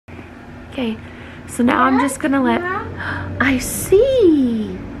Okay, so now I'm just gonna let, I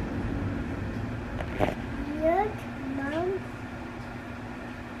see.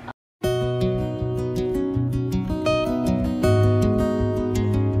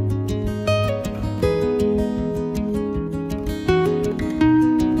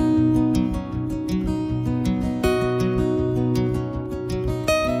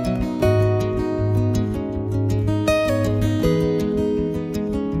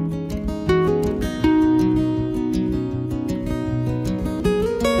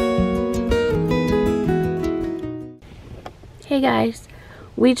 Hey guys,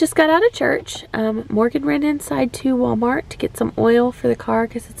 we just got out of church. Morgan ran inside to Walmart to get some oil for the car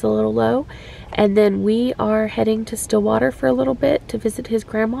because it's a little low. And then we are heading to Stillwater for a little bit to visit his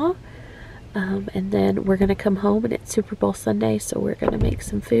grandma. And then we're going to come home, and it's Super Bowl Sunday, so we're going to make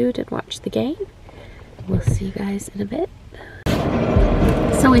some food and watch the game. We'll see you guys in a bit.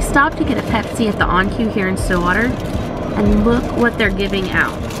 So we stopped to get a Pepsi at the On-Q here in Stillwater. And look what they're giving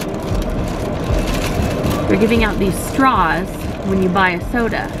out. They're giving out these straws when you buy a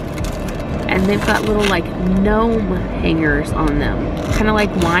soda, and they've got little like gnome hangers on them, kind of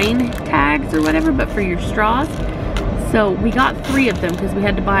like wine tags or whatever, but for your straws. So we got 3 of them because we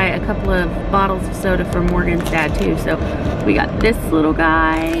had to buy a couple of bottles of soda for Morgan's dad too. So we got this little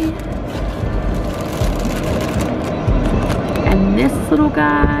guy and this little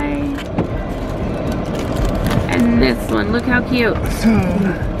guy and this one. Look how cute.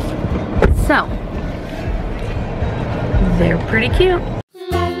 So they're pretty cute.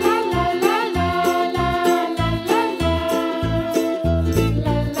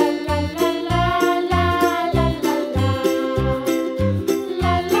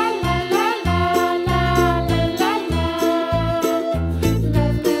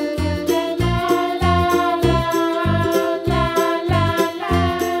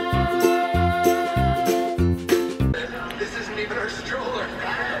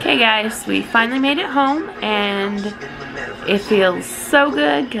 Okay guys, we finally made it home, and it feels so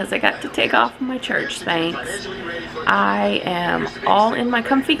good because I got to take off my church Spanx. I am all in my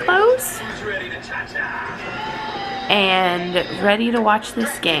comfy clothes and ready to watch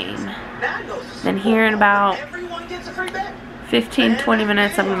this game. Then here in about 15-20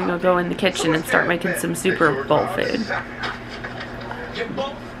 minutes I'm going to go in the kitchen and start making some Super Bowl food.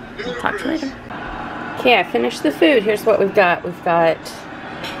 I'll talk to you later. Okay, I finished the food. Here's what we've got. We've got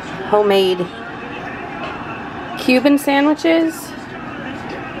homemade Cuban sandwiches,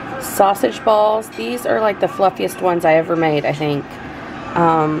 sausage balls. These are like the fluffiest ones I ever made, I think.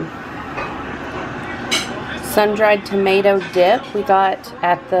 Sun-dried tomato dip we got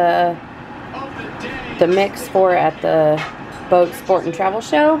at the mix for at the Boat Sport and Travel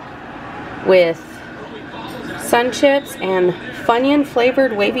Show, with sun chips and Funyun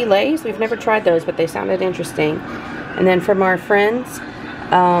flavored wavy lays. We've never tried those, but they sounded interesting. And then from our friends,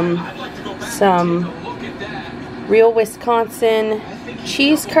 some real Wisconsin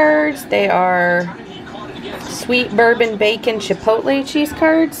cheese curds. They are sweet bourbon bacon chipotle cheese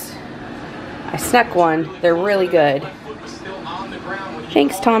curds. I snuck one. They're really good.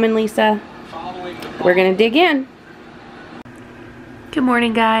 Thanks, Tom and Lisa. We're gonna dig in. Good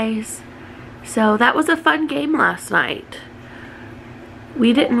morning, guys. So that was a fun game last night.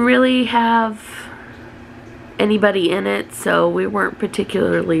 We didn't really have anybody in it, so we weren't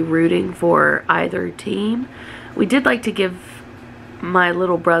particularly rooting for either team. We did like to give my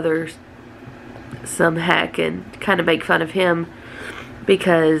little brother some heck and kind of make fun of him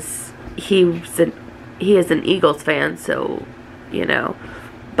because he is an Eagles fan, so you know.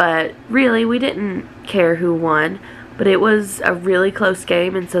 But really, we didn't care who won, but it was a really close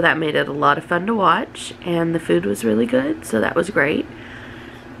game, and so that made it a lot of fun to watch, and the food was really good, so that was great.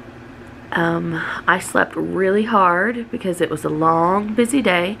 I slept really hard because it was a long, busy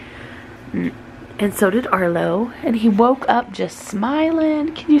day, and so did Arlo, and he woke up just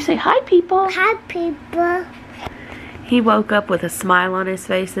smiling. Can you say hi, people? Hi, people. He woke up with a smile on his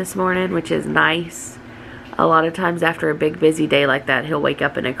face this morning, which is nice. A lot of times after a big, busy day like that, he'll wake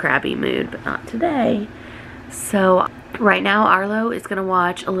up in a crabby mood, but not today. So right now, Arlo is going to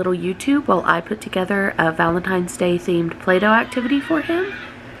watch a little YouTube while I put together a Valentine's Day themed Play-Doh activity for him.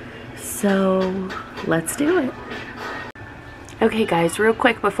 So let's do it. Okay guys, real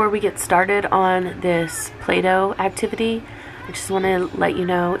quick before we get started on this Play-Doh activity, I just want to let you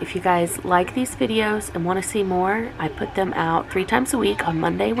know, if you guys like these videos and want to see more, I put them out 3 times a week on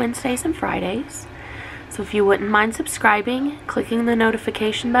Monday, Wednesdays, and Fridays. So if you wouldn't mind subscribing, clicking the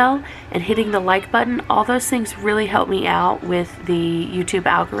notification bell, and hitting the like button, all those things really help me out with the YouTube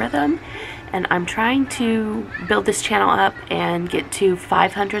algorithm. and I'm trying to build this channel up and get to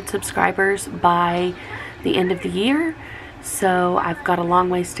 500 subscribers by the end of the year. So I've got a long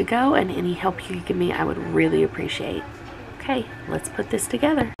ways to go, and any help you can give me I would really appreciate. Okay, let's put this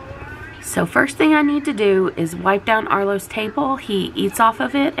together. So first thing I need to do is wipe down Arlo's table. He eats off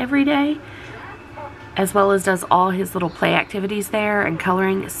of it every day, as well as does all his little play activities there and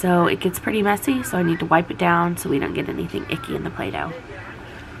coloring, so it gets pretty messy, so I need to wipe it down so we don't get anything icky in the Play-Doh.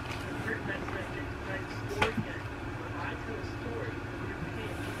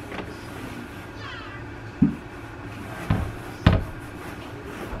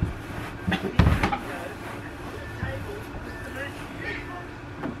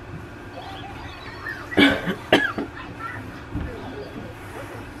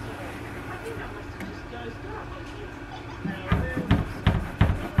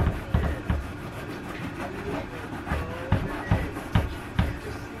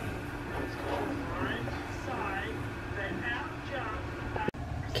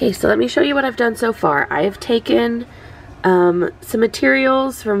 Okay, so let me show you what I've done so far. I have taken some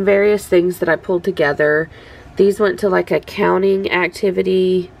materials from various things that I pulled together. These went to like a counting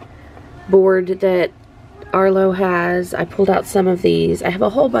activity board that Arlo has. I pulled out some of these. I have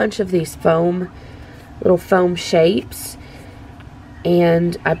a whole bunch of these little foam shapes.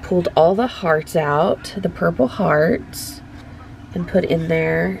 And I pulled all the hearts out, the purple hearts, and put in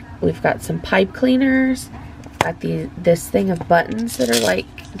there. We've got some pipe cleaners. Got this thing of buttons that are like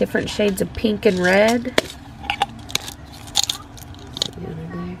different shades of pink and red.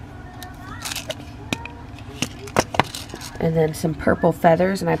 And then some purple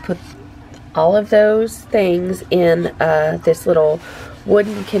feathers, and I put all of those things in this little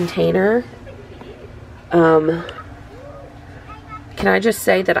wooden container. Can I just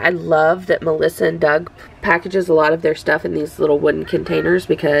say that I love that Melissa and Doug packages a lot of their stuff in these little wooden containers,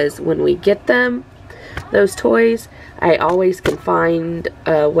 because when we get them, those toys, I always can find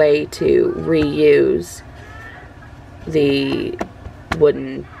a way to reuse the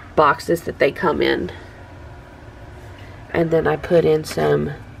wooden boxes that they come in. And then I put in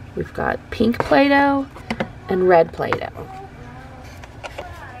some, we've got pink Play-Doh and red Play-Doh.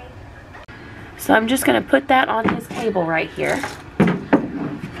 So I'm just going to put that on his table right here.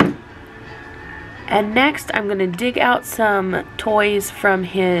 And next I'm going to dig out some toys from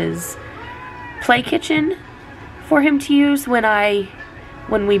his play kitchen for him to use.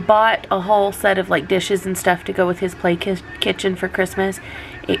 When we bought a whole set of like dishes and stuff to go with his play kitchen for Christmas,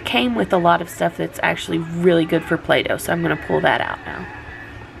 it came with a lot of stuff that's actually really good for Play-Doh, so I'm going to pull that out now.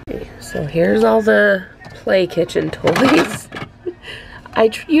 Okay, so here's all the play kitchen toys. I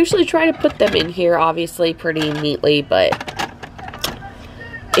usually try to put them in here, obviously pretty neatly, but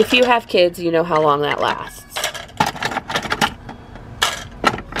if you have kids, you know how long that lasts.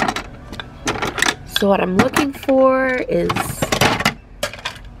 So what I'm looking for is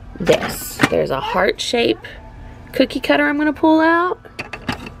this. There's a heart shape cookie cutter I'm going to pull out.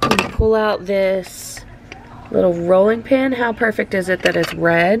 I'm going to pull out this little rolling pin. How perfect is it that it's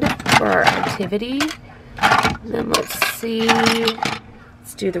red for our activity? And then let's see.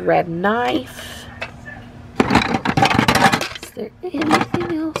 Let's do the red knife. Is there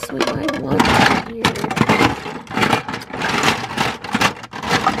anything else we might want here?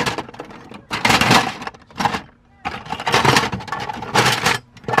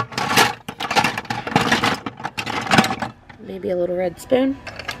 Maybe a little red spoon.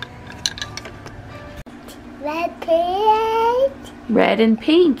 Red, pink. Red and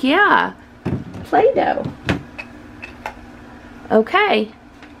pink, yeah. Play-Doh. Okay.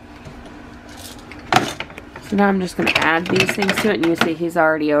 So now I'm just going to add these things to it, and you see he's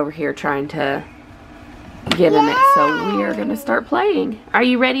already over here trying to get in it. So we are going to start playing. Are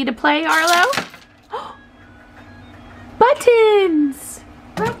you ready to play, Arlo? Buttons!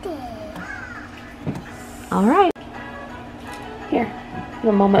 Buttons. All right. Here,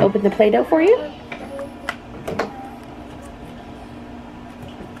 will Mama open the Play-Doh for you?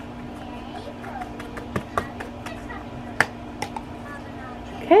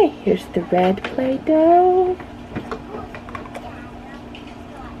 Okay, here's the red Play-Doh.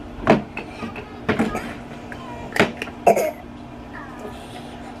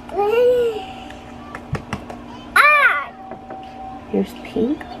 Here's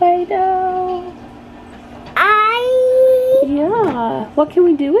pink Play-Doh. Yeah. What can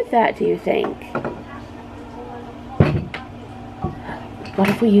we do with that, do you think? What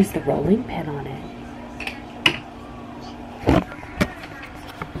if we use the rolling pin on it?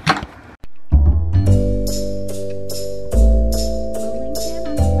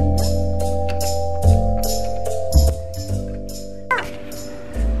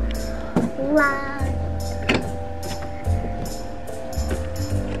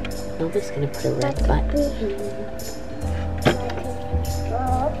 I'm just gonna put a red button.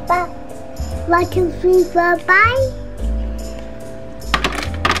 1, 2, 3, 4, 5.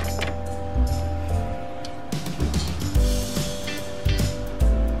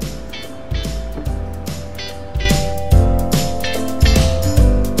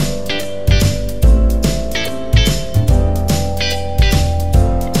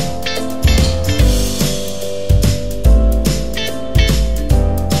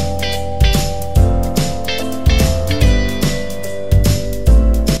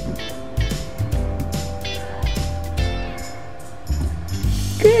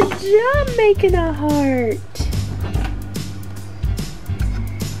 Good job making a heart.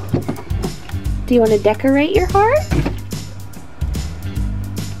 Do you want to decorate your heart?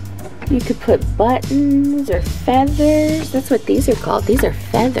 You could put buttons or feathers. That's what these are called. These are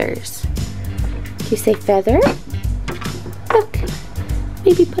feathers. Do you say feather? Look,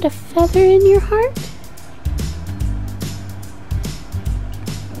 maybe put a feather in your heart.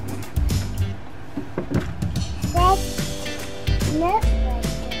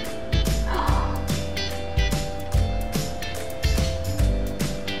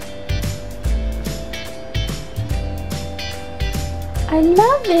 I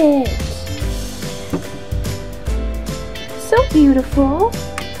love it. So beautiful.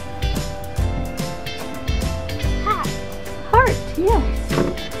 Heart, yes.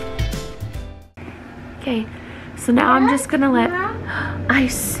 Okay, so now I'm just gonna let, I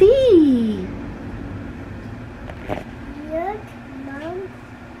see. Look, Mom.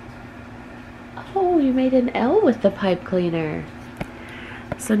 Oh, you made an L with the pipe cleaner.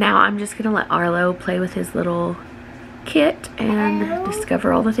 So now I'm just gonna let Arlo play with his little kit and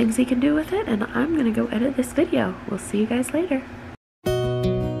discover all the things he can do with it, and I'm gonna go edit this video. We'll see you guys later.